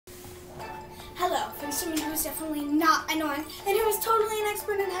Hello, from someone who is definitely not annoying and who is totally an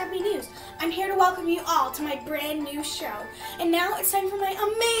expert in happy news. I'm here to welcome you all to my brand new show. And now it's time for my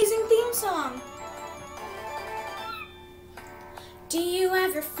amazing theme song. Do you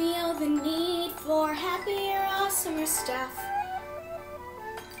ever feel the need for happier, awesomer stuff?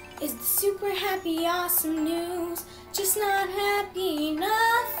 Is the super happy, awesome news just not happy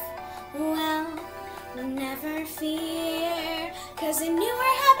enough? Well, never fear, 'cause the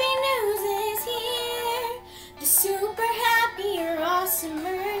newer happy news is here. The super happy or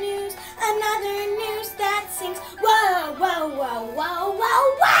awesomer news, another news that sings whoa, whoa, whoa, whoa,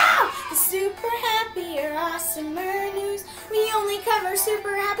 whoa, whoa. The super happy or awesomer news, we only cover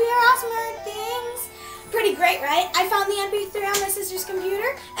super happy or awesomer things. Pretty great, right? I found the MP3 on my sister's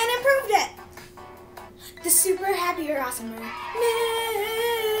computer and improved it. The super happy or awesomer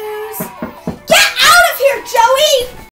news. Get out of here, Joey!